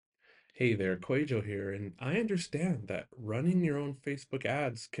Hey there, Quajo here, and I understand that running your own Facebook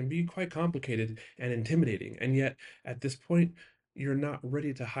ads can be quite complicated and intimidating, and yet at this point, you're not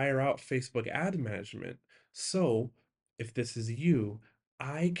ready to hire out Facebook ad management. So, if this is you,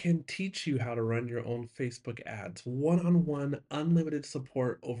 I can teach you how to run your own Facebook ads, one-on-one, unlimited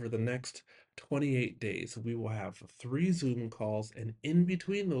support over the next 28 days. We will have 3 Zoom calls, and in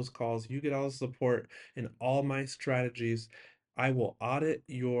between those calls, you get all the support and all my strategies. I will audit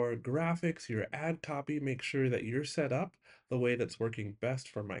your graphics, your ad copy, make sure that you're set up the way that's working best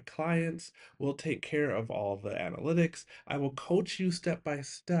for my clients. We'll take care of all the analytics. I will coach you step by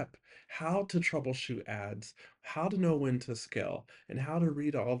step how to troubleshoot ads, how to know when to scale, and how to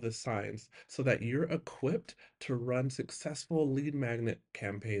read all the signs so that you're equipped to run successful lead magnet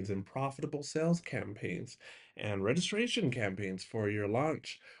campaigns and profitable sales campaigns and registration campaigns for your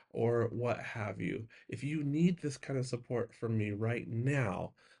launch or what have you. If you need this kind of support from me right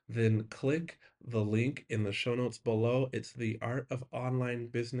now, then click the link in the show notes below. It's the Art of Online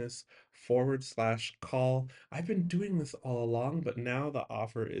Business /call. I've been doing this all along, but now the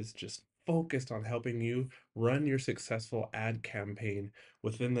offer is just focused on helping you run your successful ad campaign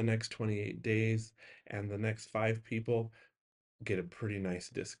within the next 28 days, and the next 5 people get a pretty nice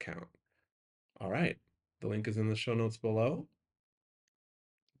discount. All right, the link is in the show notes below.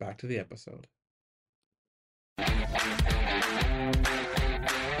 Back to the episode.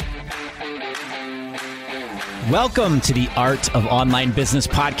 Welcome to the Art of Online Business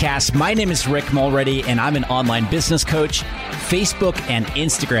podcast. My name is Rick Mulready, and I'm an online business coach, Facebook and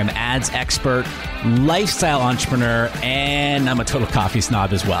Instagram ads expert, lifestyle entrepreneur, and I'm a total coffee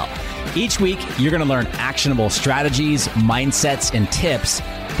snob as well. Each week, you're going to learn actionable strategies, mindsets, and tips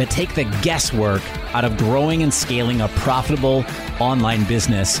that take the guesswork out of growing and scaling a profitable online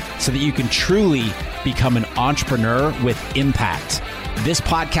business so that you can truly become an entrepreneur with impact. This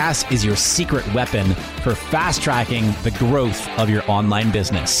podcast is your secret weapon for fast-tracking the growth of your online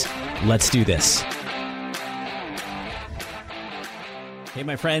business. Let's do this. Hey,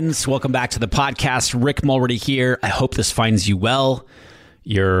 my friends. Welcome back to the podcast. Rick Mulready here. I hope this finds you well.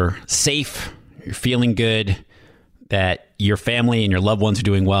 You're safe. You're feeling good. That your family and your loved ones are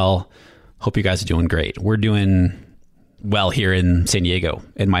doing well. Hope you guys are doing great. We're doing well here in San Diego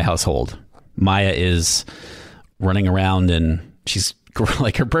in my household. Maya is running around and she's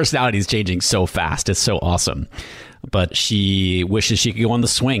like, her personality is changing so fast. It's so awesome. But she wishes she could go on the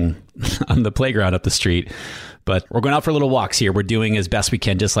swing on the playground up the street. But we're going out for little walks here. We're doing as best we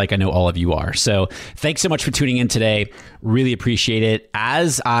can, just like I know all of you are. So thanks so much for tuning in today. Really appreciate it.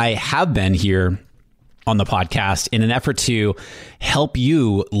 As I have been here on the podcast in an effort to help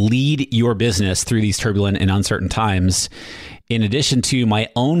you lead your business through these turbulent and uncertain times. In addition to my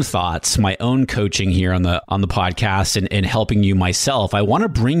own thoughts, my own coaching here on the podcast and helping you myself, I want to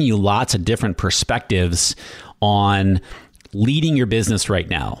bring you lots of different perspectives on leading your business right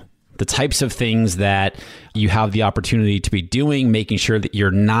now. The types of things that you have the opportunity to be doing, making sure that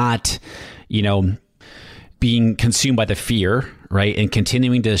you're not, being consumed by the fear, right? And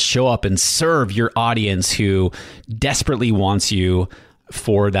continuing to show up and serve your audience who desperately wants you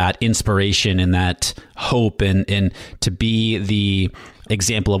for that inspiration and that hope and to be the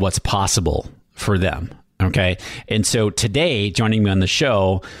example of what's possible for them. Okay. And so today, joining me on the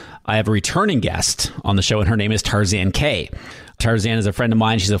show, I have a returning guest on the show, and her name is Tarzan K. Tarzan is a friend of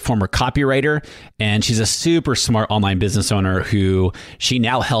mine. She's a former copywriter, and she's a super smart online business owner who she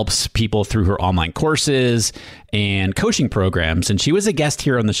now helps people through her online courses and coaching programs. And she was a guest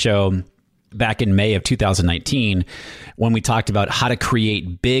here on the show back in May of 2019 when we talked about how to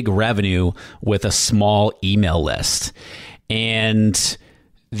create big revenue with a small email list. And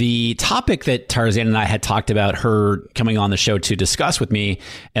the topic that Tarzan and I had talked about her coming on the show to discuss with me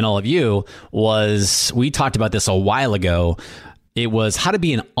and all of you was, we talked about this a while ago. It was how to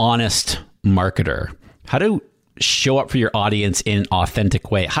be an honest marketer, how to show up for your audience in an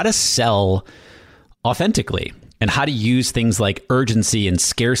authentic way, how to sell authentically, and how to use things like urgency and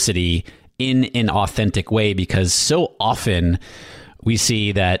scarcity in an authentic way, because so often we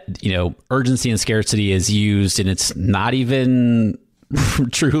see that, urgency and scarcity is used and it's not even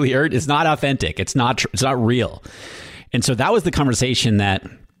truly urgent. It's not authentic. It's not real. And so that was the conversation that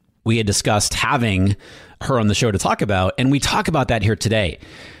we had discussed having her on the show to talk about. And we talk about that here today.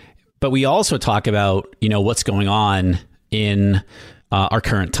 But we also talk about, what's going on in our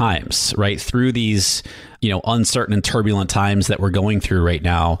current times, right? Through these, uncertain and turbulent times that we're going through right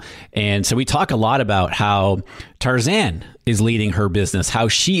now. And so we talk a lot about how Tarzan is leading her business, how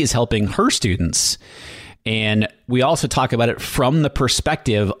she is helping her students. And we also talk about it from the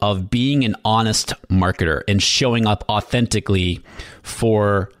perspective of being an honest marketer and showing up authentically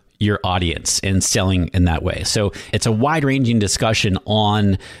for your audience and selling in that way. So it's a wide ranging discussion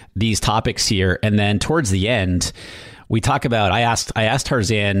on these topics here. And then towards the end, we talk about, I asked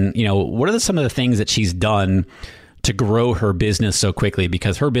Tarzan, what are some of the things that she's done to grow her business so quickly,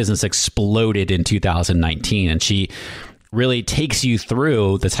 because her business exploded in 2019. And she really takes you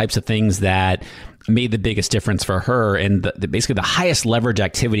through the types of things that made the biggest difference for her, and basically the highest leverage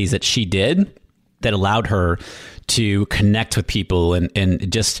activities that she did that allowed her to connect with people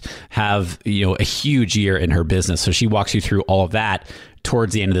and just have, a huge year in her business. So she walks you through all of that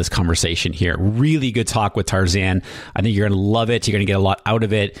towards the end of this conversation here. Really good talk with Tarzan. I think you're going to love it. You're going to get a lot out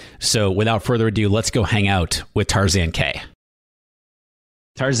of it. So without further ado, let's go hang out with Tarzan K.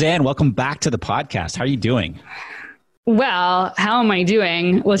 Tarzan, welcome back to the podcast. How are you doing? Well, how am I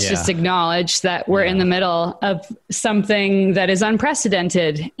doing? Let's just acknowledge that we're in the middle of something that is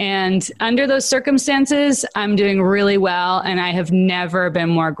unprecedented. And under those circumstances, I'm doing really well. And I have never been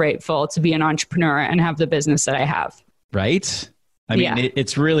more grateful to be an entrepreneur and have the business that I have. Right? I mean,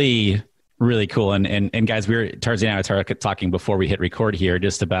 it's really, really cool. And guys, Tarzan and I were talking before we hit record here,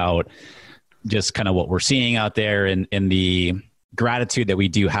 just about just kind of what we're seeing out there and the gratitude that we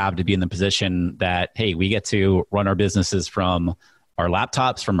do have to be in the position that, hey, we get to run our businesses from our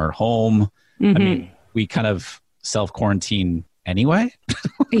laptops, from our home. I mean, we kind of self-quarantine anyway.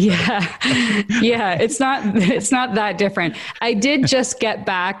 Yeah. It's not that different. I did just get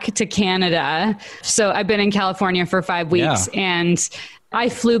back to Canada. So I've been in California for 5 weeks and I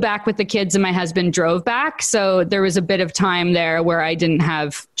flew back with the kids and my husband drove back. So there was a bit of time there where I didn't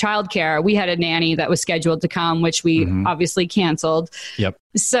have childcare. We had a nanny that was scheduled to come, which we obviously canceled. Yep.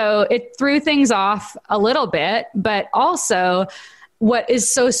 So it threw things off a little bit, but also what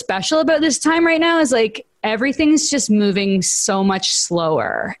is so special about this time right now is like everything's just moving so much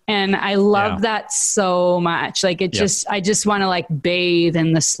slower. And I love that so much. Like I just want to like bathe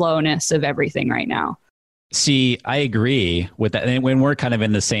in the slowness of everything right now. See, I agree with that. And when we're kind of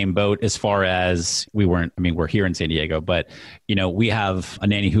in the same boat as far as we're here in San Diego, but we have a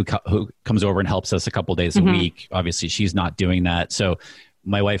nanny who comes over and helps us a couple days a week. Obviously she's not doing that. So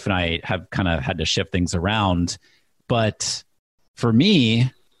my wife and I have kind of had to shift things around. But for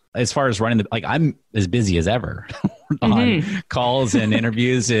me, as far as running I'm as busy as ever on calls and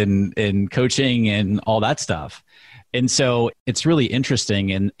interviews and coaching and all that stuff. And so it's really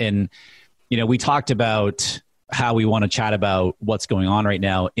interesting. And we talked about how we want to chat about what's going on right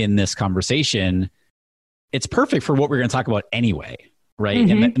now in this conversation. It's perfect for what we're going to talk about anyway, right?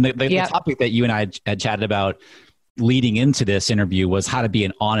 And the topic that you and I had chatted about leading into this interview was how to be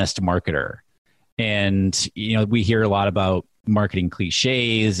an honest marketer. And, we hear a lot about marketing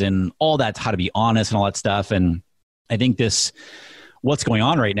cliches and all that, how to be honest and all that stuff. And I think what's going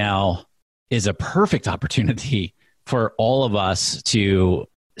on right now is a perfect opportunity for all of us to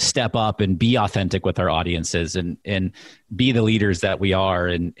step up and be authentic with our audiences and be the leaders that we are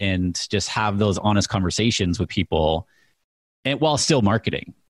and just have those honest conversations with people and while still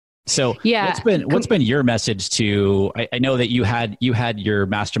marketing. So what's been your message to, I know that you had your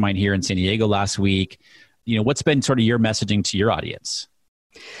mastermind here in San Diego last week. What's been sort of your messaging to your audience?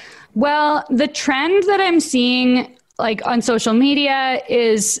 Well, the trend that I'm seeing like on social media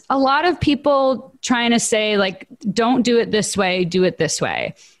is a lot of people trying to say like, don't do it this way, do it this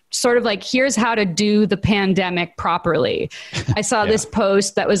way. Sort of like, here's how to do the pandemic properly. I saw this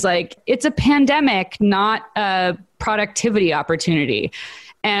post that was like, it's a pandemic, not a productivity opportunity.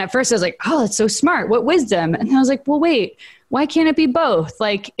 And at first I was like, oh, that's so smart. What wisdom? And I was like, well, wait, why can't it be both?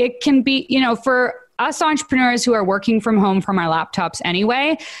 Like it can be, for us entrepreneurs who are working from home from our laptops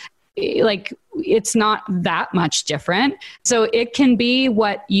anyway, like it's not that much different. So it can be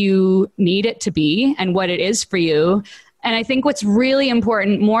what you need it to be and what it is for you. And I think what's really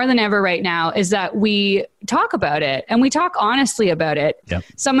important more than ever right now is that we talk about it and we talk honestly about it. Yep.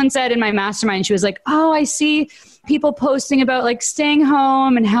 Someone said in my mastermind, she was like, oh, I see people posting about like staying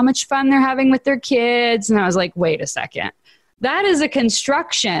home and how much fun they're having with their kids. And I was like, wait a second, that is a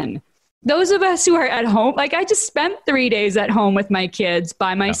construction. Those of us who are at home, like I just spent 3 days at home with my kids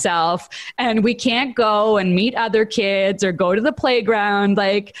by myself and we can't go and meet other kids or go to the playground.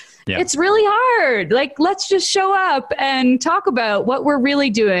 Like it's really hard. Like, let's just show up and talk about what we're really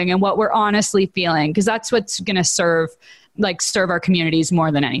doing and what we're honestly feeling. Cause that's what's going to serve our communities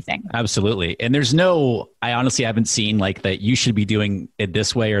more than anything. Absolutely. And I honestly haven't seen like that you should be doing it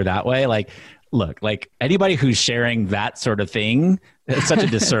this way or that way. Like, look, like anybody who's sharing that sort of thing, it's such a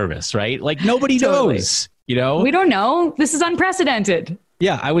disservice, right? Like nobody knows, We don't know. This is unprecedented.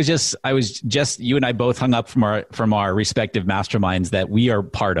 Yeah. I was just, you and I both hung up from our respective masterminds that we are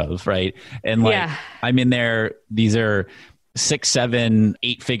part of. Right. And like, I'm in there. These are 6, 7,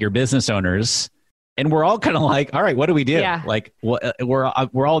 8-figure business owners. And we're all kind of like, all right, what do we do? Yeah. Like, we're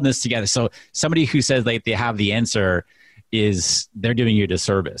all in this together. So somebody who says like they have the answer they're doing you a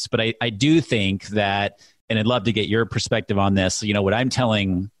disservice. But I do think that, and I'd love to get your perspective on this. You know, what I'm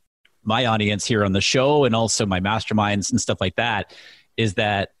telling my audience here on the show and also my masterminds and stuff like that is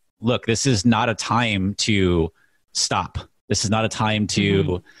that, look, this is not a time to stop. This is not a time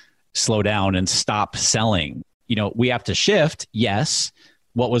to slow down and stop selling. You know, we have to shift. Yes.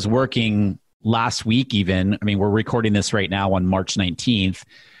 What was working last week, even, I mean, we're recording this right now on March 19th.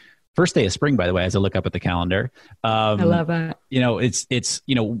 First day of spring, by the way, as I look up at the calendar. I love that. You know, it's,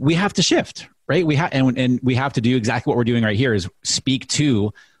 you know, we have to shift, right? And we have to do exactly what we're doing right here is speak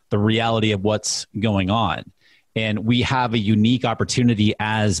to the reality of what's going on. And we have a unique opportunity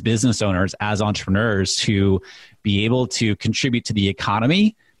as business owners, as entrepreneurs, to be able to contribute to the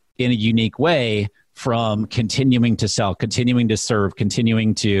economy in a unique way, from continuing to sell, continuing to serve,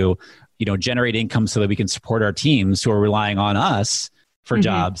 continuing to, you know, generate income so that we can support our teams who are relying on us for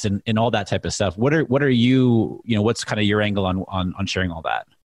jobs and all that type of stuff. What are you, you know, what's kind of your angle on sharing all that?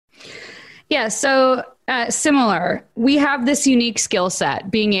 Yeah. So similar, we have this unique skill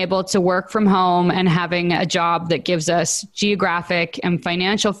set, being able to work from home and having a job that gives us geographic and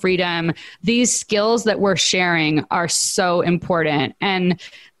financial freedom. These skills that we're sharing are so important. And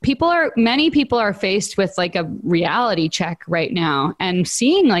many people are faced with like a reality check right now and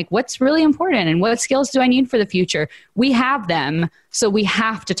seeing like what's really important and what skills do I need for the future. We have them, so we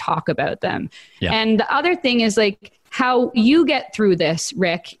have to talk about them. Yeah. And the other thing is like how you get through this,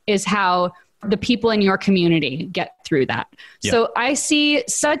 Rick, is how the people in your community get through that. Yeah. So I see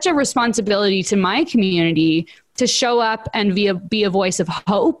such a responsibility to my community to show up and be a voice of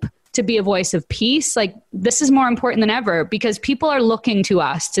hope, to be a voice of peace. Like, this is more important than ever because people are looking to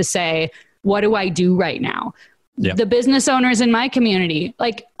us to say, what do I do right now? Yeah. The business owners in my community,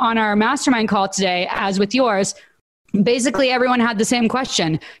 like on our mastermind call today, as with yours, basically everyone had the same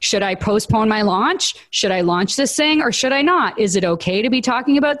question. Should I postpone my launch? Should I launch this thing or should I not? Is it okay to be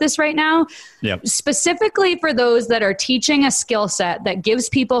talking about this right now? Yep. Specifically for those that are teaching a skill set that gives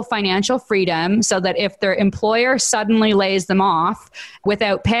people financial freedom so that if their employer suddenly lays them off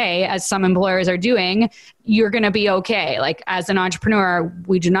without pay, as some employers are doing, you're going to be okay. Like, as an entrepreneur,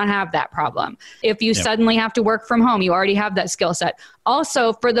 we do not have that problem. If you suddenly have to work from home, you already have that skill set.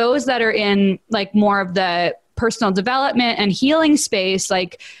 Also, for those that are in like more of the personal development and healing space,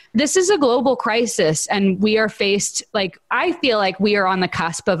 like, this is a global crisis and we are faced, like, I feel like we are on the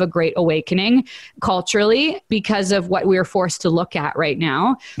cusp of a great awakening culturally because of what we're forced to look at right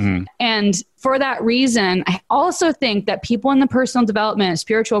now. And for that reason, I also think that people in the personal development,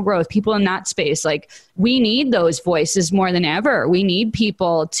 spiritual growth, people in that space, like, we need those voices more than ever. We need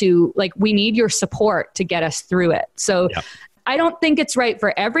people to, like, we need your support to get us through it. So I don't think it's right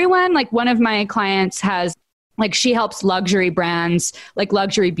for everyone. Like, one of my clients has, like, she helps luxury brands, like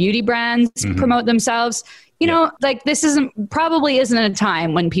luxury beauty brands, promote themselves. You know, like, this probably isn't a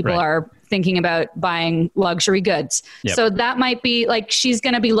time when people are thinking about buying luxury goods. So that might be like, she's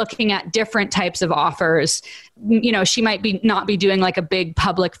going to be looking at different types of offers. You know, she might not be doing like a big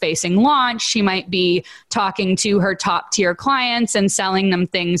public facing launch. She might be talking to her top tier clients and selling them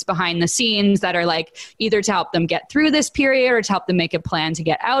things behind the scenes that are like either to help them get through this period or to help them make a plan to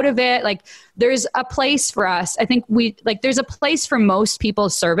get out of it. Like, there's a place for us. I think there's a place for most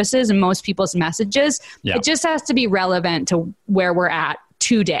people's services and most people's messages. It just has to be relevant to where we're at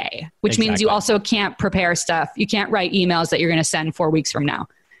today, which means you also can't prepare stuff. You can't write emails that you're going to send 4 weeks from now.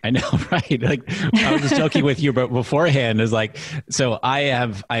 I know, right? Like, I was just joking with you, but beforehand is like, so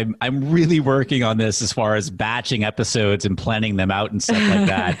I'm really working on this as far as batching episodes and planning them out and stuff like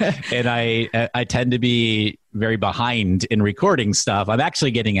that. And I tend to be very behind in recording stuff. I'm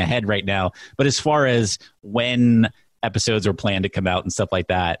actually getting ahead right now. But as far as when episodes are planned to come out and stuff like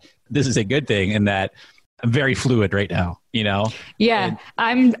that, this is a good thing in that I'm very fluid right now, you know? Yeah,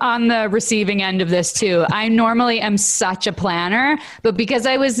 I'm on the receiving end of this too. I normally am such a planner, but because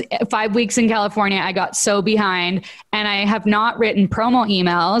I was 5 weeks in California, I got so behind and I have not written promo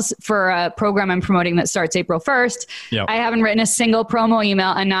emails for a program I'm promoting that starts April 1st. Yep. I haven't written a single promo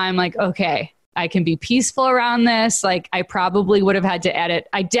email. And now I'm like, okay, I can be peaceful around this. Like, I probably would have had to edit.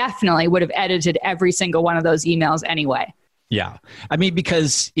 I definitely would have edited every single one of those emails anyway. Yeah. I mean,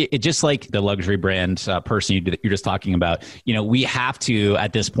 because it just like the luxury brand person you're just talking about, you know, we have to,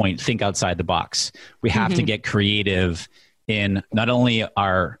 at this point, think outside the box. We have to get creative in not only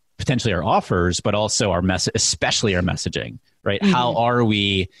potentially our offers, but also our especially our messaging, right? How are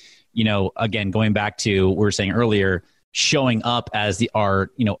we, you know, again, going back to what we were saying earlier, showing up as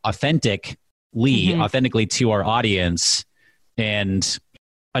authentically to our audience and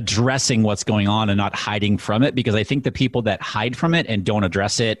addressing what's going on and not hiding from it. Because I think the people that hide from it and don't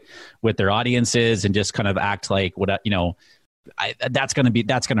address it with their audiences and just kind of act like that's going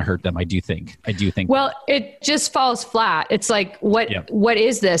to hurt them. I do think. Well, it just falls flat. It's like, what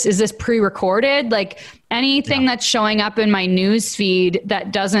is this? Is this pre-recorded? Like anything that's showing up in my news feed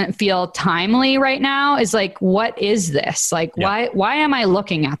that doesn't feel timely right now is like, what is this? Like, why am I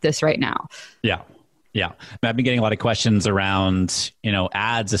looking at this right now? Yeah. Yeah. I've been getting a lot of questions around,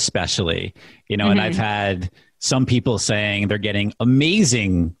 ads, especially, and I've had some people saying they're getting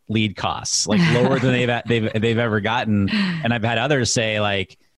amazing lead costs, like lower than they've ever gotten. And I've had others say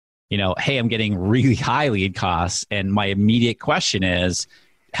like, hey, I'm getting really high lead costs. And my immediate question is,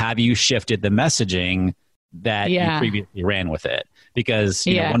 have you shifted the messaging that you previously ran with it? Because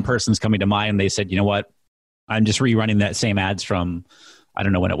one person's coming to mind, they said, you know what, I'm just rerunning that same ads from, I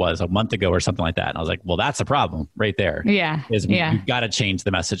don't know when it was, a month ago or something like that. And I was like, well, that's a problem right there. Yeah. You've got to change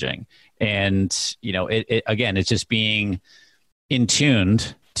the messaging. And, again, it's just being in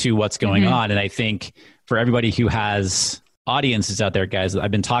tuned to what's going on. And I think for everybody who has audiences out there, guys,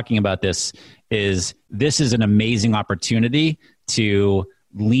 I've been talking about this is an amazing opportunity to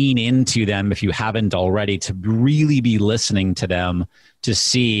lean into them if you haven't already, to really be listening to them, to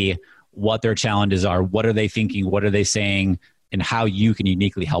see what their challenges are. What are they thinking? What are they saying? And how you can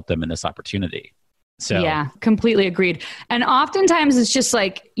uniquely help them in this opportunity. So yeah, completely agreed. And oftentimes it's just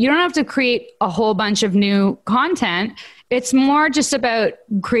like, you don't have to create a whole bunch of new content. It's more just about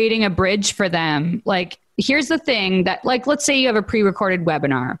creating a bridge for them. Like, here's the thing that, like, let's say you have a pre-recorded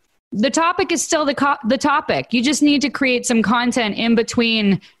webinar. The topic is still the topic. You just need to create some content in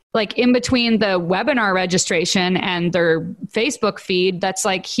between the webinar registration and their Facebook feed. That's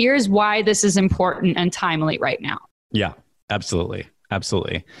like, here's why this is important and timely right now. Yeah. Absolutely.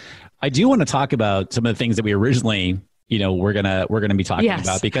 Absolutely. I do want to talk about some of the things that we originally, we're going to be talking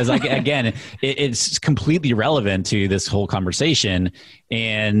about, because again, it's completely relevant to this whole conversation.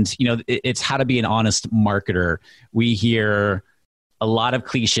 And, it's how to be an honest marketer. We hear a lot of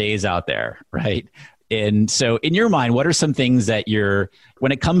cliches out there, right? And so in your mind, what are some things that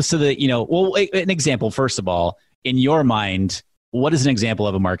when it comes to an example, first of all, in your mind, what is an example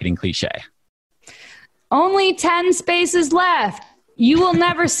of a marketing cliche? Only 10 spaces left. You will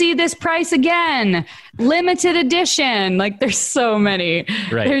never see this price again. Limited edition. Like, there's so many.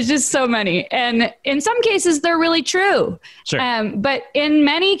 Right. There's just so many. And in some cases, they're really true. Sure. But in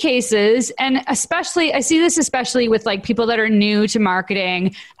many cases, and especially, I see this especially with like people that are new to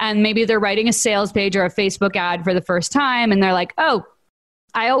marketing, and maybe they're writing a sales page or a Facebook ad for the first time. And they're like, oh,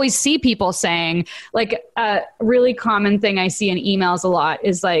 I always see people saying, like, a really common thing I see in emails a lot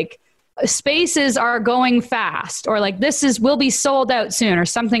is like, spaces are going fast, or like will be sold out soon, or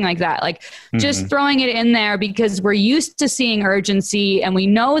something like that. Like just throwing it in there because we're used to seeing urgency, and we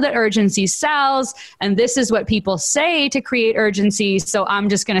know that urgency sells, and this is what people say to create urgency. So I'm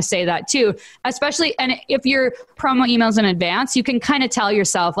just going to say that too, especially. And if you're promo emails in advance, you can kind of tell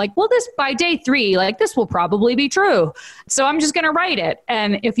yourself like, well, this by day 3, like this will probably be true. So I'm just going to write it.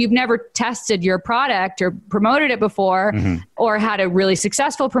 And if you've never tested your product or promoted it before, or had a really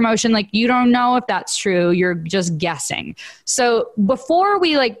successful promotion, like you don't know if that's true. You're just guessing. So before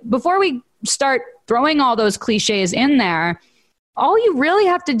we start throwing all those cliches in there, all you really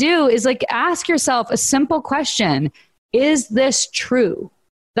have to do is like ask yourself a simple question. Is this true?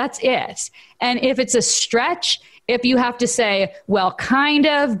 That's it. And if it's a stretch, if you have to say, well, kind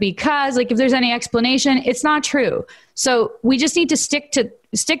of, because, like, if there's any explanation, it's not true. So we just need to stick to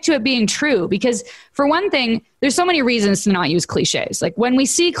it being true, because for one thing, there's so many reasons to not use cliches. Like when we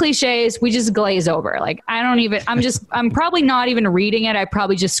see cliches, we just glaze over. Like I'm probably not even reading it. I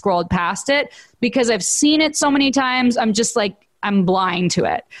probably just scrolled past it because I've seen it so many times. I'm just like, I'm blind to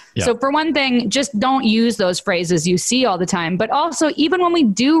it. Yeah. So for one thing, just don't use those phrases you see all the time. But also, even when we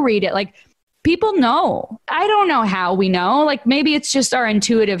do read it, like, people know. I don't know how we know. Like maybe it's just our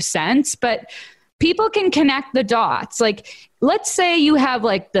intuitive sense, but people can connect the dots. Like, let's say you have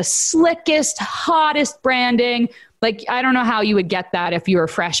like the slickest, hottest branding. Like, I don't know how you would get that if you were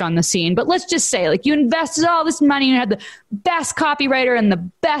fresh on the scene, but let's just say like you invested all this money, you had the best copywriter and the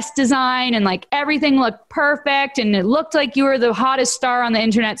best design, and like everything looked perfect, and it looked like you were the hottest star on the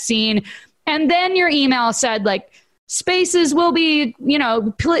internet scene. And then your email said like, spaces will be,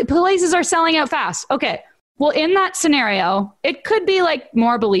 places are selling out fast. Okay. Well, in that scenario, it could be like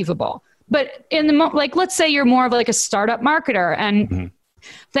more believable. But in let's say you're more of like a startup marketer, and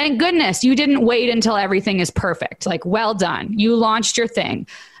Thank goodness you didn't wait until everything is perfect. Like, well done. You launched your thing.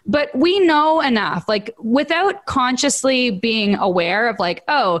 But we know enough, like without consciously being aware of like,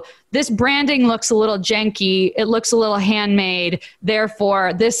 oh, this branding looks a little janky. It looks a little handmade.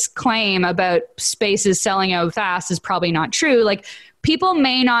 Therefore, this claim about spaces selling out fast is probably not true. Like, people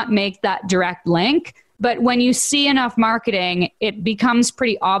may not make that direct link, but when you see enough marketing, it becomes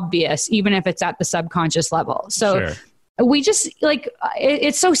pretty obvious, even if it's at the subconscious level. So sure. We just like,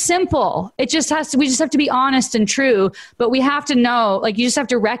 it's so simple. We just have to be honest and true, but we have to know, like, you just have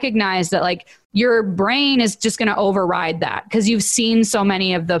to recognize that like your brain is just going to override that because you've seen so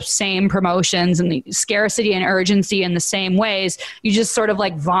many of the same promotions and the scarcity and urgency in the same ways. You just sort of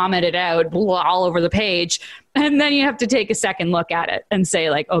like vomit it out all over the page. And then you have to take a second look at it and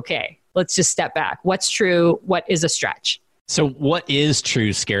say like, okay, let's just step back. What's true? What is a stretch? So what is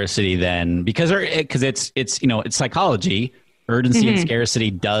true scarcity then? Because it's it's psychology. Urgency and scarcity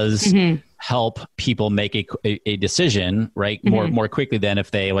does help people make a decision, right? More quickly than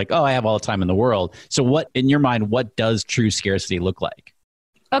if they like, oh, I have all the time in the world. So what, in your mind, what does true scarcity look like?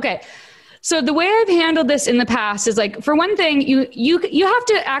 Okay. So the way I've handled this in the past is like, for one thing, you have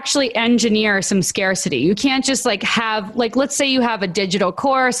to actually engineer some scarcity. You can't just like have, like, let's say you have a digital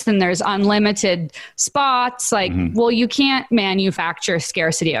course and there's unlimited spots, like, well, you can't manufacture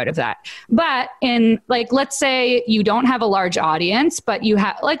scarcity out of that. But in like, let's say you don't have a large audience, but you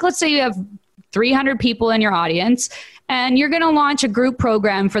have, like, let's say you have 300 people in your audience and you're going to launch a group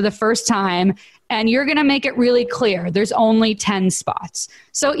program for the first time. And you're going to make it really clear there's only 10 spots.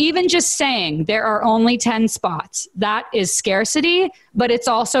 So even just saying there are only 10 spots, that is scarcity, but it's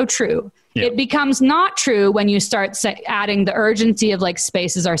also true. Yeah. It becomes not true when you start adding the urgency of like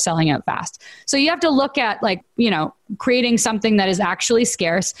spaces are selling out fast. So you have to look at like, creating something that is actually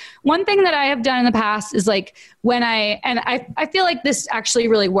scarce. One thing that I have done in the past is like I feel like this actually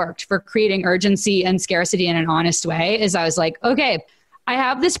really worked for creating urgency and scarcity in an honest way is I was like, okay, I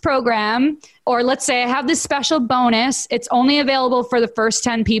have this program, or let's say I have this special bonus. It's only available for the first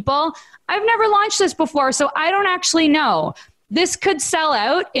 10 people. I've never launched this before, so I don't actually know. This could sell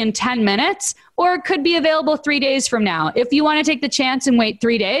out in 10 minutes, or it could be available 3 days from now. If you want to take the chance and wait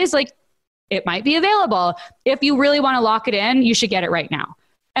 3 days, like it might be available. If you really want to lock it in, you should get it right now.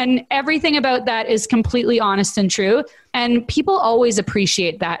 And everything about that is completely honest and true. And people always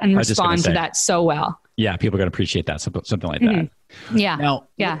appreciate that and respond to that so well. Yeah, people are going to appreciate that, something like that. Yeah. Now,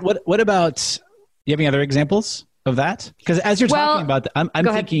 what about, do you have any other examples of that? Because as you're talking about,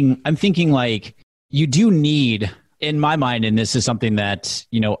 I'm thinking like you do need, in my mind, and this is something that,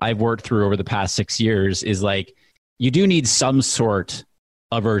 I've worked through over the past 6 years, is like, you do need some sort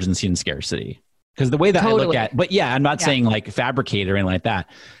of urgency and scarcity. Because the way that I look at, but yeah, I'm not saying like fabricate or anything like that,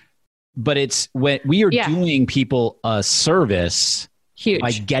 but it's when we are doing people a service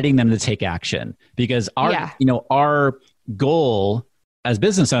by getting them to take action, because our goal as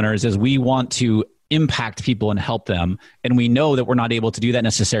business owners is we want to impact people and help them. And we know that we're not able to do that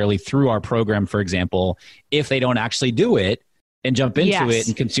necessarily through our program, for example, if they don't actually do it and jump into it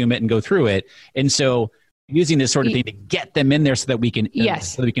and consume it and go through it. And so using this sort of thing to get them in there so that we can,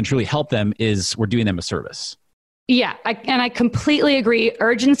 so that we can truly help them is we're doing them a service. Yeah. I completely agree.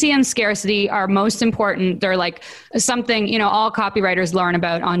 Urgency and scarcity are most important. They're like something, all copywriters learn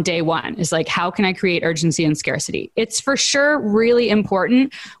about on day one is like, how can I create urgency and scarcity? It's for sure really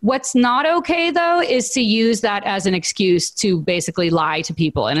important. What's not okay though, is to use that as an excuse to basically lie to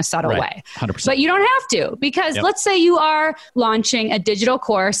people in a subtle way. 100%. But you don't have to, because let's say you are launching a digital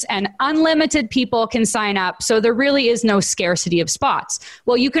course and unlimited people can sign up. So there really is no scarcity of spots.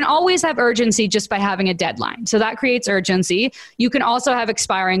 Well, you can always have urgency just by having a deadline. So that creates urgency. You can also have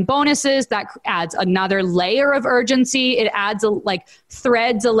expiring bonuses. That adds another layer of urgency. It adds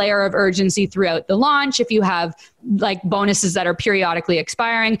threads a layer of urgency throughout the launch. If you have like bonuses that are periodically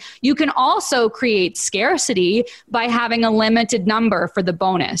expiring, you can also create scarcity by having a limited number for the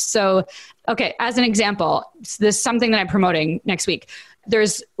bonus. So, okay, as an example, this is something that I'm promoting next week.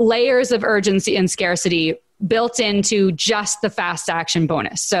 There's layers of urgency and scarcity built into just the fast action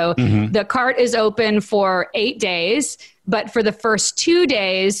bonus. So the cart is open for 8 days, but for the first 2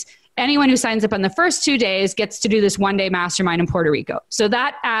 days, anyone who signs up on the first 2 days gets to do this 1-day mastermind in Puerto Rico. So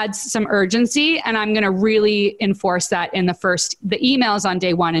that adds some urgency, and I'm going to really enforce that in the emails on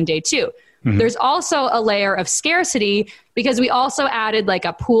day 1 and day 2. There's also a layer of scarcity because we also added like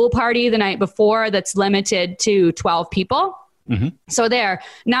a pool party the night before that's limited to 12 people. So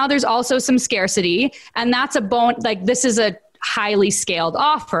now there's also some scarcity, and that's this is a highly scaled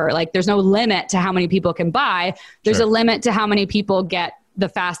offer. Like there's no limit to how many people can buy. There's a limit to how many people get the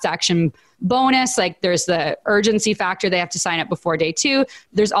fast action bonus. Like there's the urgency factor. They have to sign up before day 2.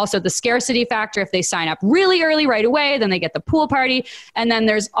 There's also the scarcity factor. If they sign up really early right away, then they get the pool party. And then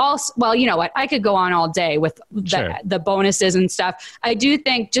there's also, well, you know what? I could go on all day with the bonuses and stuff. I do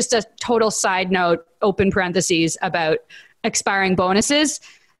think, just a total side note, open parentheses, about expiring bonuses.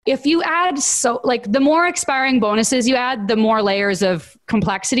 If you add, so like the more expiring bonuses you add, the more layers of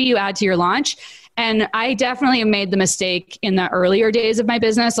complexity you add to your launch. And I definitely have made the mistake in the earlier days of my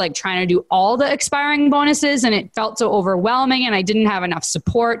business, like trying to do all the expiring bonuses, and it felt so overwhelming, and I didn't have enough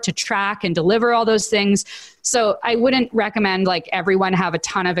support to track and deliver all those things. So I wouldn't recommend like everyone have a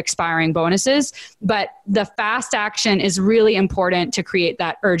ton of expiring bonuses, but the fast action is really important to create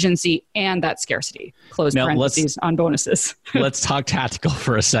that urgency and that scarcity. Close parentheses on bonuses. Let's talk tactical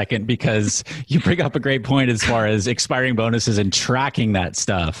for a second, because you bring up a great point as far as expiring bonuses and tracking that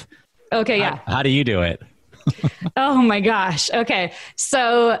stuff. Okay, yeah. How do you do it? Oh my gosh. Okay.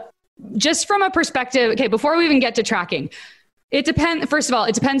 So just from a perspective, okay, before we even get to tracking, it depends. First of all,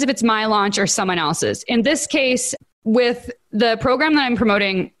 it depends if it's my launch or someone else's. In this case, with the program that I'm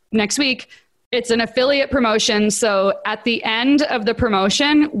promoting next week, it's an affiliate promotion. So at the end of the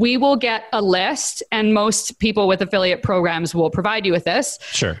promotion, we will get a list, and most people with affiliate programs will provide you with this.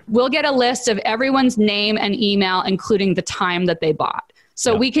 Sure. We'll get a list of everyone's name and email, including the time that they bought.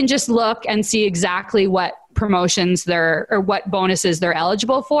 So we can just look and see exactly what promotions or what bonuses they're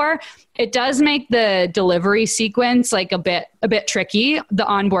eligible for. It does make the delivery sequence like a bit tricky, the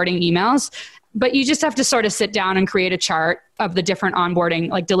onboarding emails, but you just have to sort of sit down and create a chart of the different onboarding,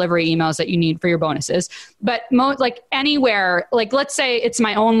 like delivery emails that you need for your bonuses. But like anywhere, like let's say it's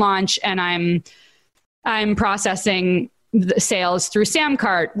my own launch and I'm processing the sales through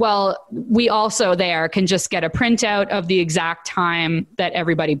Samcart. Well, we also there can just get a printout of the exact time that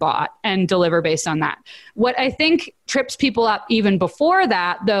everybody bought and deliver based on that. What I think trips people up even before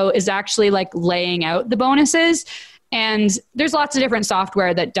that, though, is actually like laying out the bonuses. And there's lots of different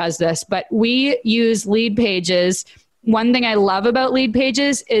software that does this, but we use Lead Pages. One thing I love about Lead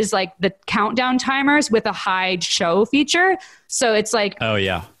Pages is like the countdown timers with a hide show feature. So it's like, oh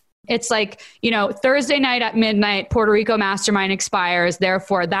yeah. It's like, Thursday night at midnight, Puerto Rico Mastermind expires.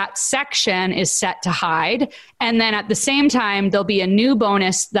 Therefore, that section is set to hide. And then at the same time, there'll be a new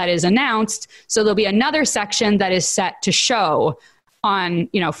bonus that is announced. So there'll be another section that is set to show on,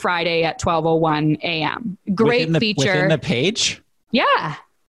 Friday at 12:01 a.m. Great feature. Within the page? Yeah.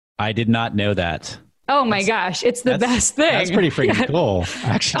 I did not know that. Oh my gosh, it's the best thing. That's pretty freaking cool.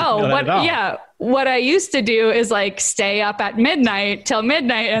 Actually, what I used to do is like stay up at midnight till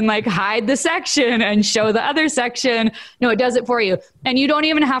midnight and like hide the section and show the other section. No, it does it for you. And you don't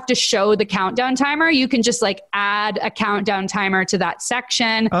even have to show the countdown timer. You can just like add a countdown timer to that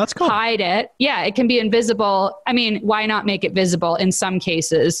section. Oh, that's cool. Hide it. Yeah, it can be invisible. I mean, why not make it visible in some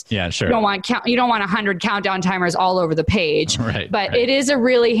cases? Yeah, sure. You don't want 100 countdown timers all over the page. Right. But it is a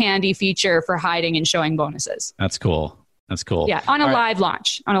really handy feature for hiding and showing bonuses. That's cool. Yeah, on a live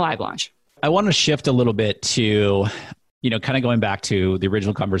launch. I want to shift a little bit to, kind of going back to the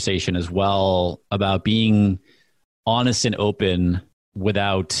original conversation as well about being honest and open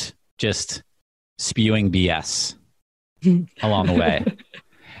without just spewing BS along the way.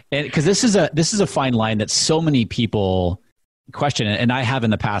 And because this is a fine line that so many people question, and I have in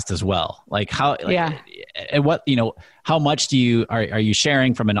the past as well. Like how, and what, how much are you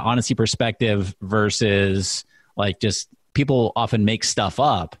sharing from an honesty perspective versus like just people often make stuff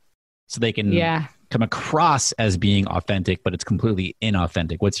up so they can come across as being authentic, but it's completely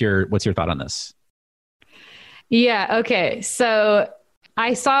inauthentic. What's your thought on this? Yeah. Okay. So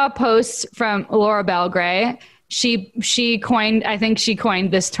I saw a post from Laura Belgray. She coined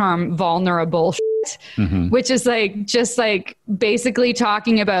this term vulnerable which is like, just like basically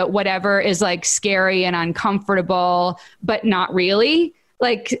talking about whatever is like scary and uncomfortable, but not really.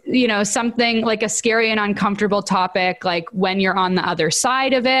 Like, something like a scary and uncomfortable topic, like when you're on the other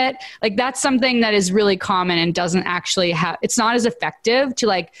side of it, like that's something that is really common and doesn't actually it's not as effective to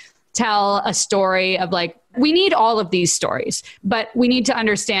like tell a story of like, we need all of these stories, but we need to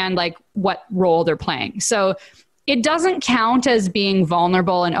understand like what role they're playing. So it doesn't count as being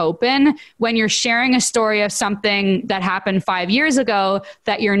vulnerable and open when you're sharing a story of something that happened 5 years ago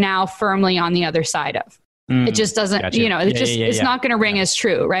that you're now firmly on the other side of. It just doesn't, Gotcha. It's not going to ring as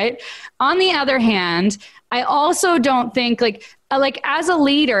true. Right. On the other hand, I also don't think like as a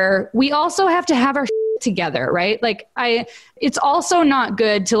leader, we also have to have our together. Right. Like it's also not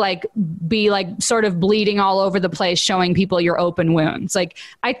good to like be like sort of bleeding all over the place, showing people your open wounds. Like,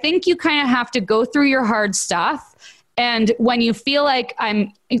 I think you kind of have to go through your hard stuff. And when you feel like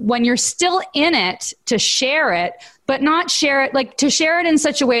when you're still in it, to share it, but not share it, like to share it in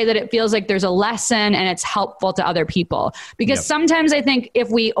such a way that it feels like there's a lesson and it's helpful to other people. Because sometimes I think if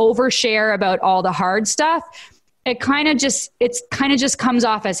we overshare about all the hard stuff, it kind of just comes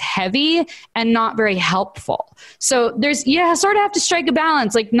off as heavy and not very helpful. So sort of have to strike a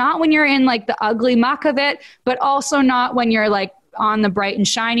balance, like not when you're in like the ugly muck of it, but also not when you're like on the bright and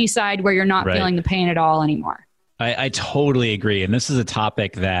shiny side where you're not feeling the pain at all anymore. I totally agree. And this is a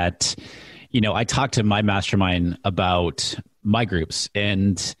topic that, I talk to my mastermind about my groups,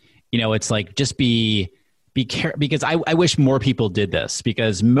 and, it's like, just be careful, because I wish more people did this,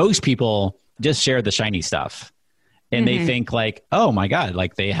 because most people just share the shiny stuff. And they think like, oh my God,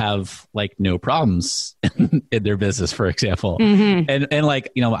 like they have like no problems in their business, for example. And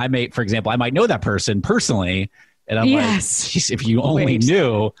like, I might know that person personally. And I'm like, geez, if you only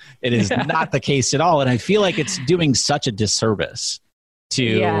knew, it is not the case at all. And I feel like it's doing such a disservice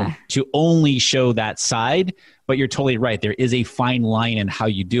to only show that side. But you're totally right. There is a fine line in how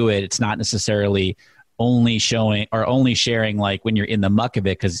you do it. It's not necessarily only showing or only sharing like when you're in the muck of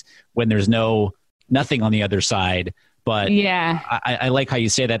it, because when there's nothing on the other side. But I like how you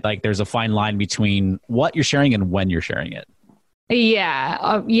say that, like there's a fine line between what you're sharing and when you're sharing it.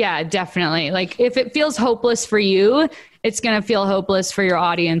 Yeah, definitely. Like if it feels hopeless for you, it's going to feel hopeless for your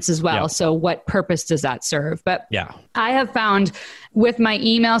audience as well. So what purpose does that serve? But I have found with my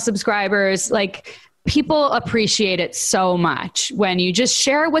email subscribers, like people appreciate it so much when you just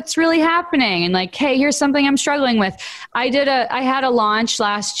share what's really happening and like, hey, here's something I'm struggling with. I had a launch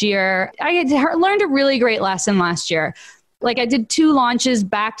last year. I learned a really great lesson last year. Like I did 2 launches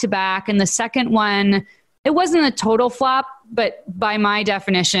back to back, and the second one, it wasn't a total flop, but by my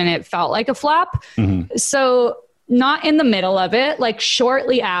definition, it felt like a flop. So not in the middle of it, like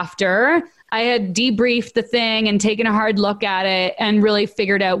shortly after, I had debriefed the thing and taken a hard look at it and really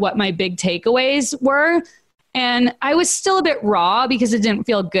figured out what my big takeaways were. And I was still a bit raw because it didn't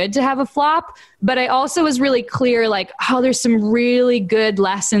feel good to have a flop, but I also was really clear, like, oh, there's some really good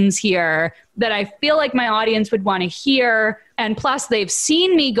lessons here that I feel like my audience would want to hear. And plus they've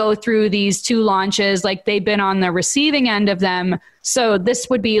seen me go through these 2 launches, like they've been on the receiving end of them. So this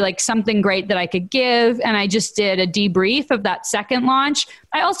would be like something great that I could give. And I just did a debrief of that second launch.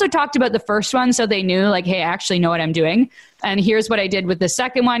 I also talked about the first one, so they knew like, hey, I actually know what I'm doing. And here's what I did with the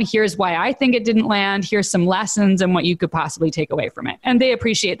second one. Here's why I think it didn't land. Here's some lessons and what you could possibly take away from it. And they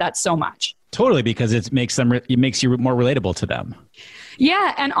appreciate that so much. Totally, because it makes you more relatable to them.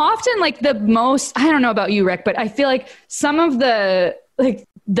 Yeah. And often like I don't know about you, Rick, but I feel like some of the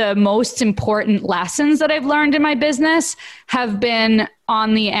most important lessons that I've learned in my business have been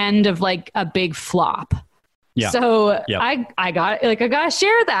on the end of like a big flop. Yeah. So I got to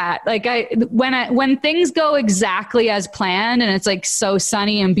share that. Like when things go exactly as planned and it's like so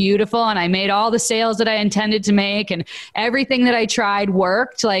sunny and beautiful and I made all the sales that I intended to make and everything that I tried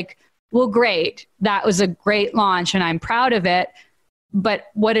worked, like, well, great. That was a great launch and I'm proud of it. But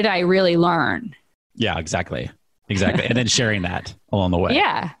what did I really learn? Yeah, exactly. And then sharing that along the way.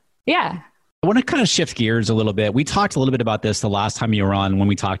 Yeah. I want to kind of shift gears a little bit. We talked a little bit about this the last time you were on when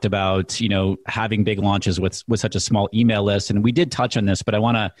we talked about, having big launches with such a small email list. And we did touch on this, but I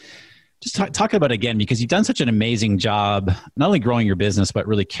want to just talk about it again, because you've done such an amazing job, not only growing your business, but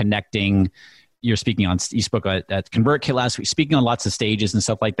really connecting. You spoke at ConvertKit last week, speaking on lots of stages and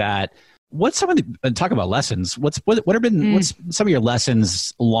stuff like that. What's talk about lessons? What's some of your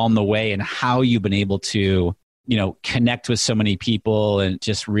lessons along the way and how you've been able to, connect with so many people and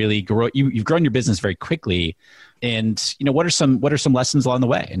just really grow? You've grown your business very quickly. And, what are some lessons along the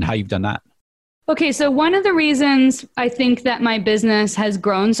way and how you've done that? Okay. So one of the reasons I think that my business has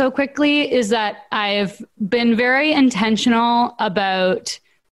grown so quickly is that I've been very intentional about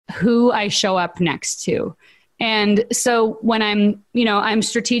who I show up next to. And so when I'm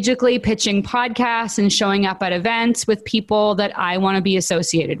strategically pitching podcasts and showing up at events with people that I want to be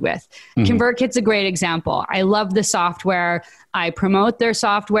associated with. ConvertKit's a great example. I love the software. I promote their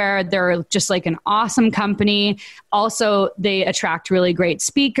software. They're just like an awesome company. Also, they attract really great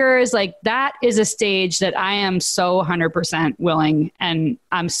speakers. Like that is a stage that I am so 100% willing, and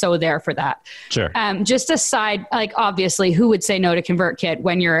I'm so there for that. Sure. Just a side, like obviously who would say no to ConvertKit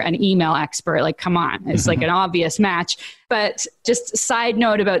when you're an email expert? Like, come on, it's like an obvious match. But just side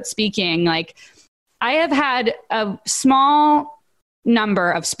note about speaking, like I have had a small number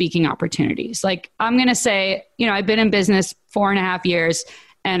of speaking opportunities. Like I'm going to say, I've been in business 4.5 years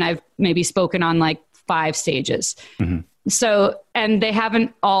and I've maybe spoken on like 5 stages. So, and they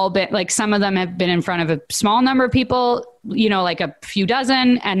haven't all been like, some of them have been in front of a small number of people. like a few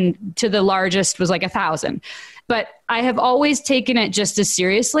dozen, and to the largest was like 1,000. But I have always taken it just as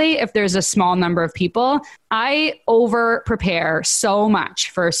seriously if there's a small number of people. I over prepare so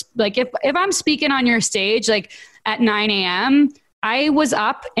much for, like, if I'm speaking on your stage, like at 9 a.m., I was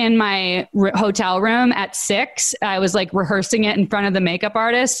up in my hotel room at 6. I was like rehearsing it in front of the makeup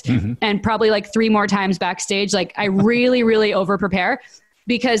artist and probably like 3 more times backstage. Like I really, really over prepare,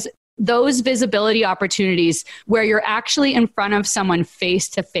 because those visibility opportunities where you're actually in front of someone face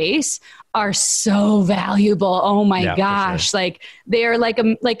to face are so valuable. Oh my gosh. Sure. Like they're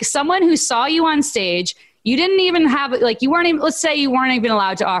like someone who saw you on stage. You didn't even have, like, you weren't even, let's say you weren't even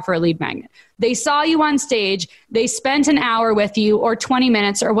allowed to offer a lead magnet. They saw you on stage. They spent an hour with you or 20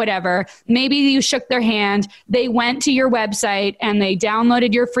 minutes or whatever. Maybe you shook their hand. They went to your website and they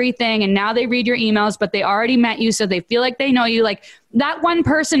downloaded your free thing, and now they read your emails, but they already met you. So they feel like they know you. Like that one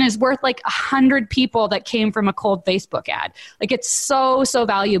person is worth like 100 people that came from a cold Facebook ad. Like it's so, so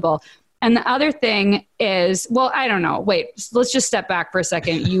valuable. And the other thing is, well, I don't know. Wait, let's just step back for a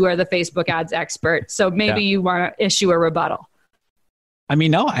second. You are the Facebook ads expert. So maybe you want to issue a rebuttal. I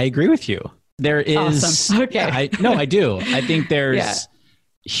mean, no, I agree with you. There is. Awesome. Okay. I do. I think there's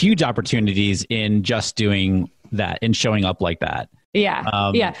huge opportunities in just doing that and showing up like that.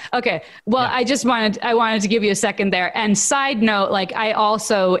 Yeah. Okay. Well, I wanted to give you a second there. And side note, like I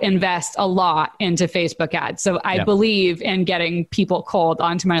also invest a lot into Facebook ads. So I believe in getting people cold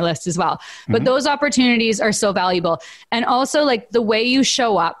onto my list as well. But those opportunities are so valuable. And also like the way you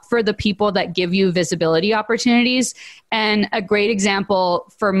show up for the people that give you visibility opportunities. And a great example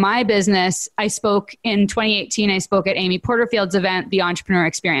for my business, I spoke in 2018, I spoke at Amy Porterfield's event, The Entrepreneur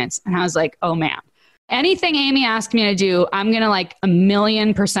Experience. And I was like, oh man. Anything Amy asked me to do, I'm going to like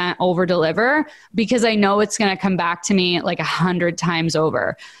 1,000,000% over deliver, because I know it's going to come back to me like 100 times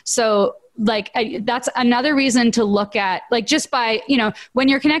over. So like, that's another reason to look at, like, just by, when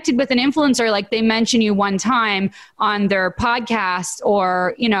you're connected with an influencer, like they mention you one time on their podcast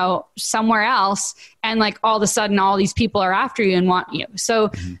or, somewhere else. And like all of a sudden, all these people are after you and want you.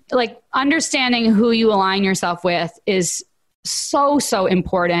 So like understanding who you align yourself with is so, so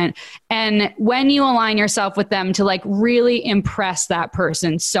important. And when you align yourself with them to like really impress that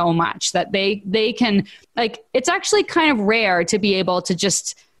person so much that they can, like, it's actually kind of rare to be able to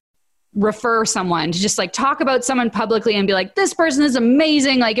just refer someone, to just like talk about someone publicly and be like, this person is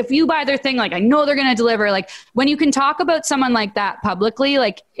amazing. Like if you buy their thing, like I know they're going to deliver. Like when you can talk about someone like that publicly,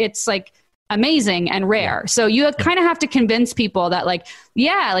 like it's like amazing and rare. So you kind of have to convince people that like,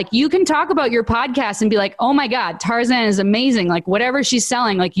 like you can talk about your podcast and be like, oh my God, Tarzan is amazing. Like whatever she's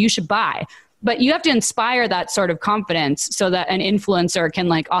selling, like you should buy. But you have to inspire that sort of confidence so that an influencer can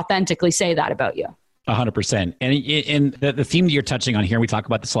like authentically say that about you. 100%. And the theme that you're touching on here, we talk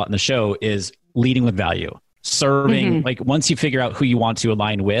about this a lot in the show, is leading with value. Serving, like once you figure out who you want to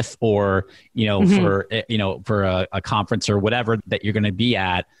align with, or, for a conference or whatever that you're going to be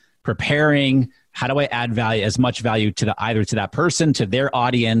at, preparing, how do I add value, as much value to either to that person, to their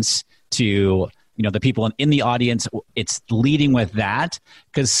audience, to, the people in the audience. It's leading with that,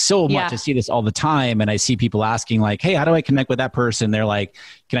 because so much I see this all the time. And I see people asking like, hey, how do I connect with that person? They're like,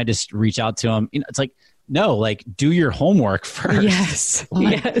 can I just reach out to them? It's like, no, like do your homework first. Yes.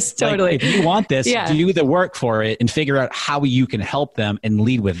 Like, yes, totally. Like, if you want this, do the work for it and figure out how you can help them and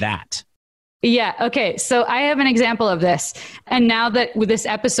lead with that. Yeah. Okay. So I have an example of this. And now that this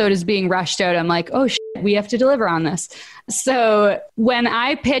episode is being rushed out, I'm like, oh, we have to deliver on this. So when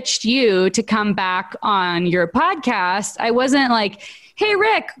I pitched you to come back on your podcast, I wasn't like, hey,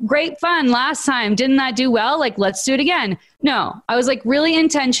 Rick, great fun last time. Didn't that do well? Like, let's do it again. No, I was like really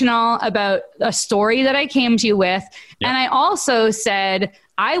intentional about a story that I came to you with. Yep. And I also said,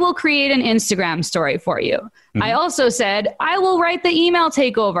 I will create an Instagram story for you. I also said, I will write the email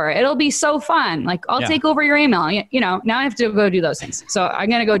takeover. It'll be so fun. Like I'll take over your email. Now I have to go do those things. So I'm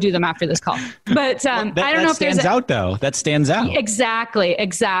going to go do them after this call. But I don't know if that stands out though. That stands out. Exactly.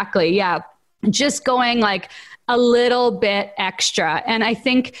 Yeah. Just going like a little bit extra. And I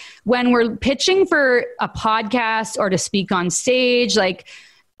think when we're pitching for a podcast or to speak on stage, like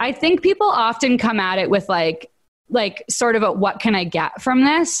I think people often come at it with like sort of a, what can I get from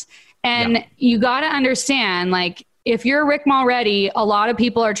this? And you got to understand, like, if you're Rick Mulready, a lot of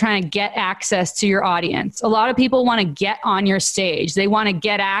people are trying to get access to your audience. A lot of people want to get on your stage. They want to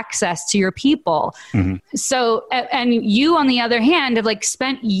get access to your people. So, and you, on the other hand, have like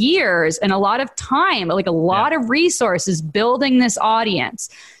spent years and a lot of time, like a lot of resources building this audience.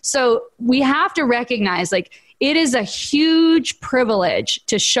 So we have to recognize, like, it is a huge privilege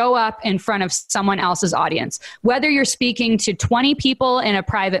to show up in front of someone else's audience, whether you're speaking to 20 people in a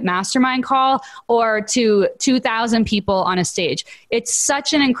private mastermind call or to 2,000 people on a stage. It's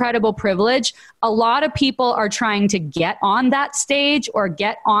such an incredible privilege. A lot of people are trying to get on that stage or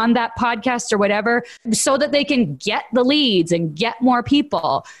get on that podcast or whatever so that they can get the leads and get more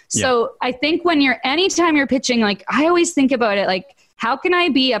people. So I think anytime you're pitching, like I always think about it, like, how can I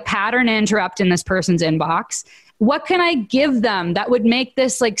be a pattern interrupt in this person's inbox? What can I give them that would make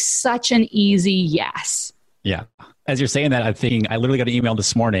this like such an easy yes? Yeah. As you're saying that, I'm thinking, I literally got an email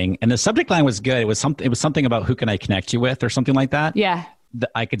this morning and the subject line was good. It was something about who can I connect you with or something like that. Yeah.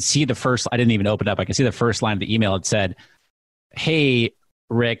 I could see I didn't even open it up. I could see the first line of the email. It said, "Hey,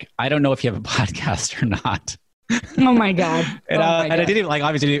 Rick, I don't know if you have a podcast or not." Oh my God. And I didn't even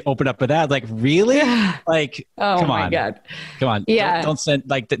obviously open up with that. Like, really? Like, oh my God. Come on. Yeah. Don't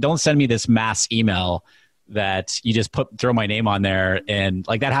send me this mass email that you just throw my name on there. And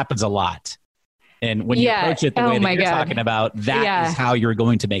like, that happens a lot. And when you approach it the way that you're talking about, that is how you're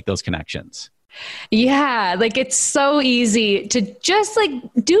going to make those connections. Yeah, like it's so easy to just like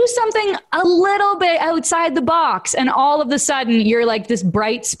do something a little bit outside the box and all of a sudden you're like this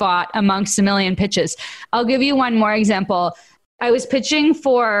bright spot amongst a million pitches. I'll give you one more example. I was pitching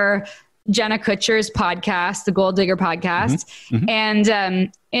for Jenna Kutcher's podcast, the Gold Digger podcast. Mm-hmm.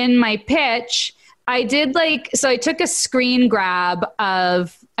 And in my pitch, I did I took a screen grab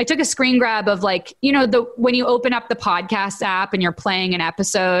of like, you know, when you open up the podcast app and you're playing an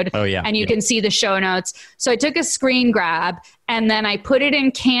episode and you can see the show notes. So I took a screen grab and then I put it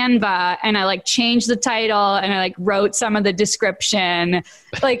in Canva and I like changed the title and I like wrote some of the description.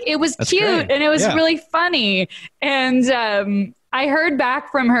 Like it was cute great. And it was really funny. And, I heard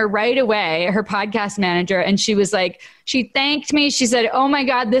back from her right away, her podcast manager, and she was like, she thanked me. She said, "Oh my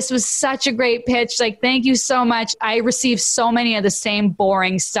God, this was such a great pitch. Like, thank you so much. I received so many of the same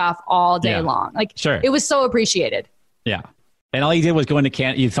boring stuff all day long." Like, it was so appreciated. Yeah. And all you did was go into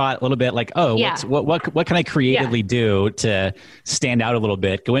Canva. You thought a little bit like, oh, what can I creatively do to stand out a little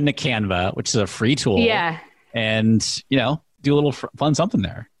bit? Go into Canva, which is a free tool. Yeah. And, you know, do a little fun something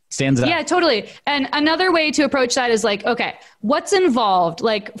there. Stands out. Yeah, totally. And another way to approach that is like, okay, what's involved?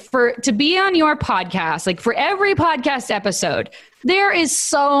 Like to be on your podcast, like for every podcast episode, there is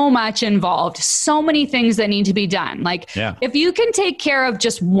so much involved, so many things that need to be done. Like if you can take care of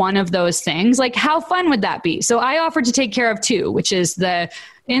just one of those things, like how fun would that be? So I offered to take care of two, which is the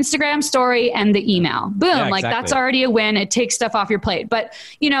Instagram story and the email. Boom. Yeah, exactly. Like that's already a win. It takes stuff off your plate. But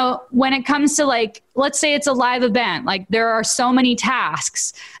you know, when it comes to like, let's say it's a live event, like there are so many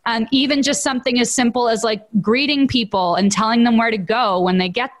tasks, even just something as simple as like greeting people and telling them where to go when they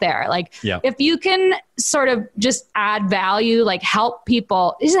get there. Like if you can sort of just add value, like help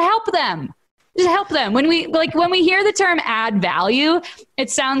people, just help them. Just help them. When we hear the term add value, it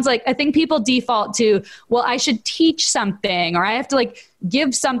sounds like, I think people default to, well, I should teach something or I have to like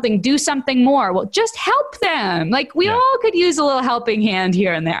give something, do something more. Well, just help them. Like we all could use a little helping hand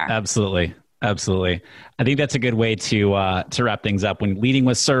here and there. Absolutely. Absolutely. I think that's a good way to wrap things up. When leading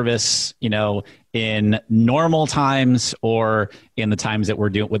with service, you know, in normal times or in the times that we're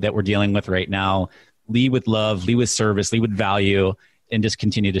dealing with right now, lead with love, lead with service, lead with value, and just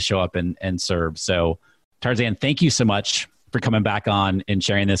continue to show up and serve. So Tarzan, thank you so much for coming back on and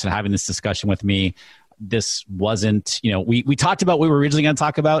sharing this and having this discussion with me. This wasn't, you know, we talked about what we were originally going to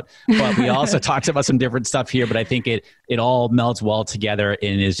talk about, but we also talked about some different stuff here, but I think it all melds well together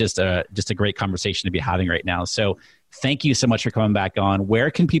and is just a great conversation to be having right now. So thank you so much for coming back on.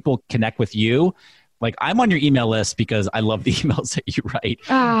 Where can people connect with you? Like I'm on your email list because I love the emails that you write.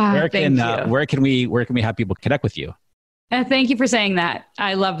 Where can we have people connect with you? Thank you for saying that.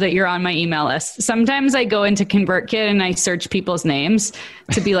 I love that you're on my email list. Sometimes I go into ConvertKit and I search people's names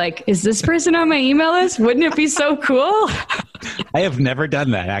to be like, is this person on my email list? Wouldn't it be so cool? I have never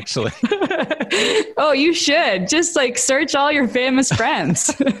done that, actually. Oh, you should. Just like search all your famous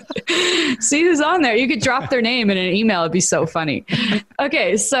friends. See who's on there. You could drop their name in an email. It'd be so funny.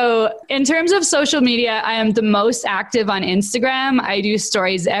 Okay, so in terms of social media, I am the most active on Instagram. I do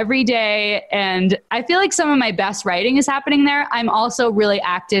stories every day, and I feel like some of my best writing is happening there. I'm also really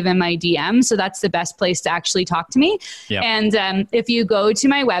active in my DM, so that's the best place to actually talk to me. Yep. And if you go to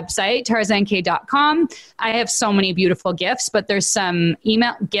my website, tarzank.com, I have so many beautiful gifts, but there's some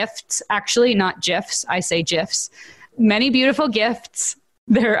email gifts, actually, not GIFs. I say GIFs. Many beautiful gifts.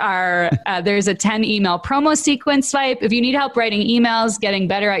 There's a 10 email promo sequence swipe. If you need help writing emails, getting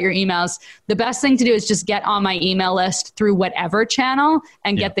better at your emails, the best thing to do is just get on my email list through whatever channel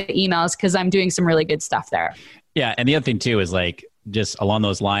and get the emails because I'm doing some really good stuff there. Yeah. And the other thing too is like just along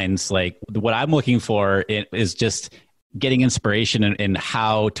those lines, like what I'm looking for is just getting inspiration in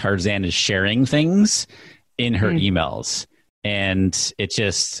how Tarzan is sharing things in her Mm. emails. And it's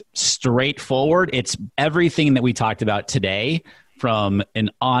just straightforward. It's everything that we talked about today from an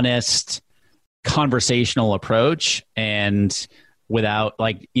honest conversational approach and without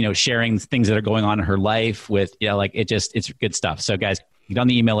like, sharing things that are going on in her life with, like it's good stuff. So guys, get on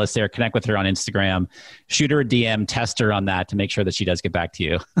the email list there, connect with her on Instagram, shoot her a DM, test her on that to make sure that she does get back to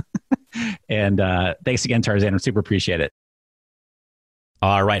you. And thanks again, Tarzan. I super appreciate it.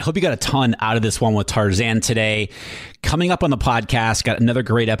 All right. Hope you got a ton out of this one with Tarzan today. Coming up on the podcast, got another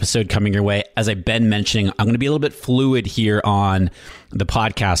great episode coming your way. As I've been mentioning, I'm going to be a little bit fluid here on the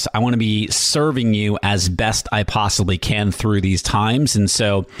podcast. I want to be serving you as best I possibly can through these times. And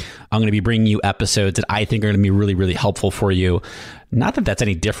so I'm going to be bringing you episodes that I think are going to be really, really helpful for you. Not that that's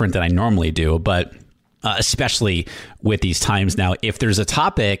any different than I normally do, but especially with these times now. If there's a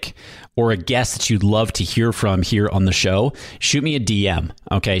topic or a guest that you'd love to hear from here on the show, shoot me a DM.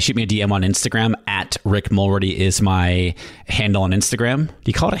 Okay, shoot me a DM on Instagram. At Rick Mulready is my handle on Instagram. Do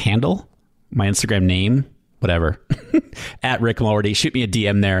you call it a handle? My Instagram name? Whatever. At Rick Mulready. Shoot me a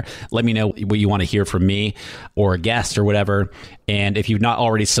DM there. Let me know what you want to hear from me or a guest or whatever. And if you've not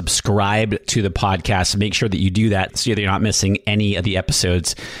already subscribed to the podcast, make sure that you do that so that you're not missing any of the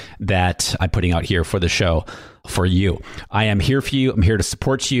episodes that I'm putting out here for the show for you. I am here for you. I'm here to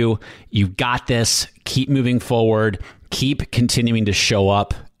support you. You've got this. Keep moving forward. Keep continuing to show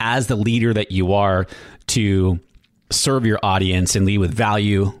up as the leader that you are to serve your audience and lead with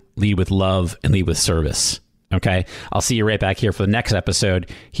value, lead with love, and lead with service. Okay. I'll see you right back here for the next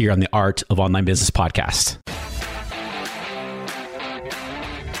episode here on the Art of Online Business podcast.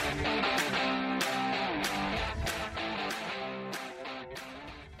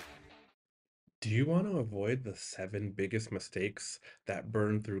 Do you want to avoid the 7 biggest mistakes that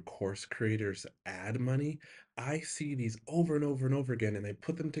burn through course creators' ad money? I see these over and over and over again, and I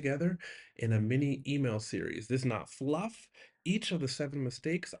put them together in a mini email series. This is not fluff. Each of the 7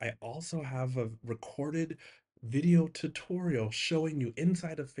 mistakes, I also have a recorded video tutorial showing you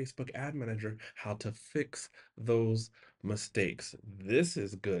inside of Facebook Ad Manager how to fix those mistakes. This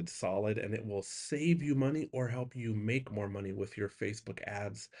is good, solid, and it will save you money or help you make more money with your Facebook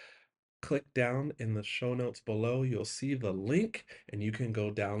ads. Click down in the show notes below. You'll see the link and you can go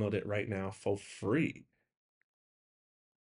download it right now for free.